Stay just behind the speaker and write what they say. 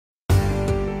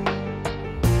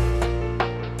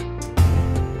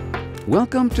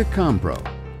Welcome to ComPro,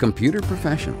 Computer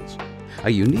Professionals, a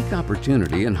unique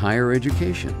opportunity in higher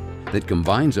education that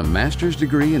combines a master's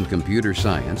degree in computer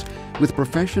science with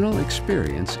professional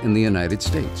experience in the United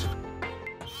States.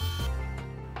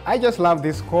 I just love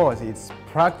this course. It's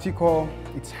practical,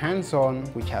 it's hands-on,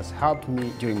 which has helped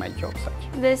me during my job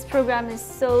search. This program is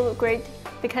so great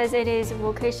because it is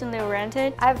vocationally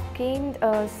oriented. I've gained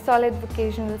solid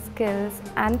vocational skills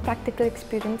and practical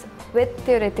experience with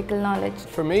theoretical knowledge.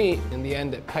 For me, in the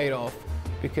end, it paid off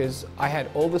because I had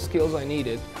all the skills I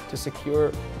needed to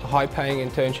secure a high-paying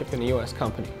internship in a US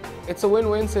company. It's a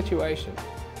win-win situation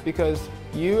because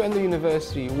you and the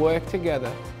university work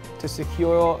together to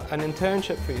secure an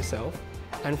internship for yourself,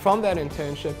 and from that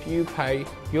internship you pay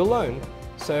your loan.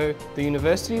 So the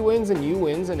university wins and you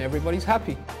wins and everybody's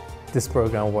happy. This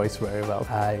program works very well.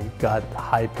 I got a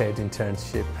high-paid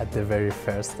internship at the very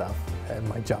first of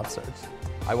my job search.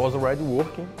 I was already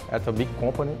working at a big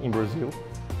company in Brazil,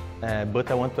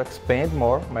 but I want to expand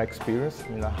more my experience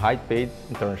in a high-paid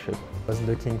internship. I was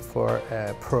looking for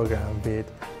a program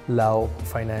with low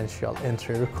financial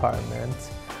entry requirements,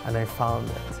 and I found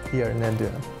it here in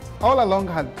India. All along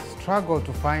I had struggled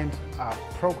to find a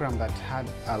program that had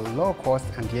a low cost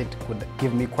and yet could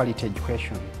give me quality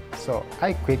education. So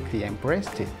I quickly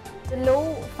embraced it. The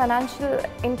low financial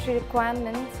entry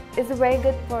requirements is very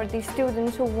good for the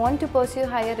students who want to pursue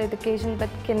higher education but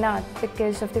cannot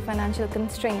because of the financial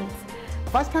constraints.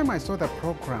 First time I saw the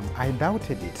program, I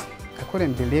doubted it. I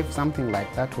couldn't believe something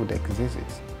like that would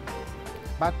exist.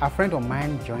 But a friend of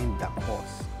mine joined the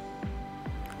course.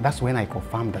 That's when I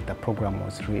confirmed that the program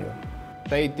was real.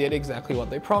 They did exactly what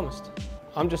they promised.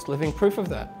 I'm just living proof of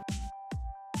that.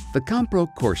 The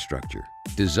ComPro course structure,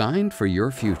 designed for your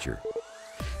future.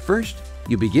 First,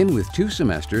 you begin with 2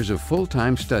 semesters of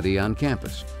full-time study on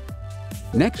campus.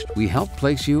 Next, we help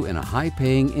place you in a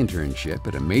high-paying internship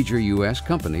at a major US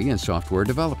company in software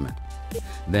development.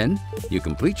 Then, you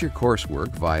complete your coursework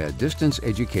via distance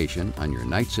education on your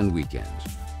nights and weekends.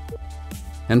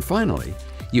 And finally,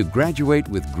 you graduate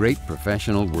with great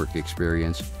professional work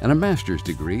experience and a master's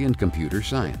degree in computer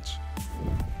science.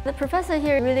 The professor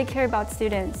here really care about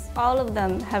students. All of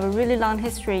them have a really long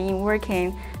history in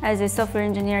working as a software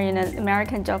engineer in an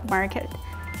American job market.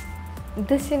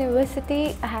 This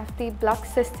university has the block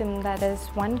system, that is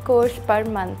 1 course per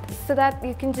month, so that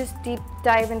you can just deep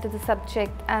dive into the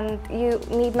subject and you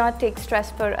need not take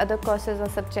stress for other courses or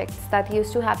subjects that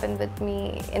used to happen with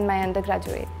me in my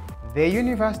undergraduate. The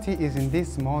university is in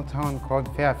this small town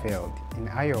called Fairfield in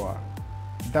Iowa.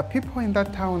 The people in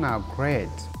that town are great.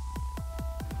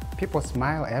 People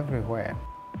smile everywhere.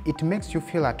 It makes you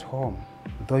feel at home,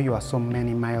 though you are so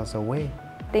many miles away.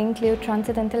 They include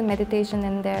transcendental meditation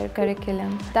in their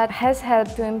curriculum. That has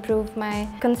helped to improve my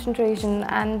concentration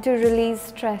and to release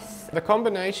stress. The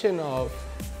combination of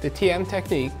the TM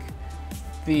technique,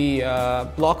 the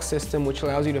block system, which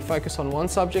allows you to focus on one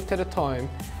subject at a time,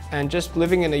 and just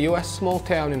living in a US small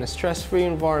town in a stress-free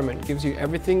environment gives you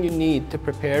everything you need to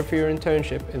prepare for your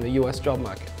internship in the US job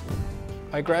market.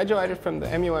 I graduated from the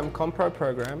MIU ComPro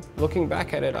program. Looking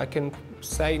back at it, I can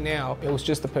say now it was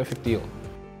just the perfect deal.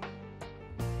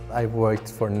 I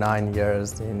worked for 9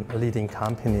 years in leading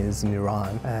companies in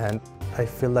Iran, and I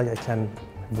feel like I can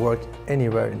work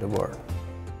anywhere in the world.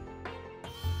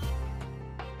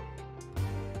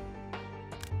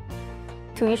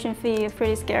 Tuition fee is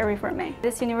pretty scary for me.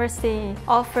 This university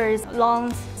offers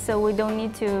loans, so we don't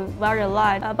need to worry a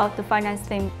lot about the finance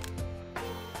thing.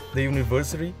 The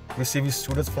university receives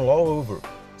students from all over,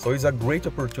 so it's a great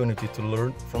opportunity to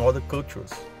learn from other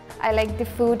cultures. I like the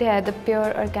food here, the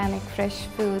pure organic fresh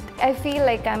food. I feel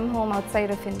like I'm home outside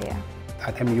of India.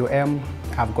 At MUM,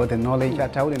 I've got the knowledge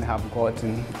that I wouldn't have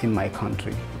gotten in my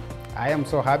country. I am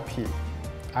so happy.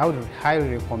 I would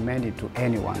highly recommend it to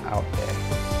anyone out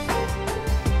there.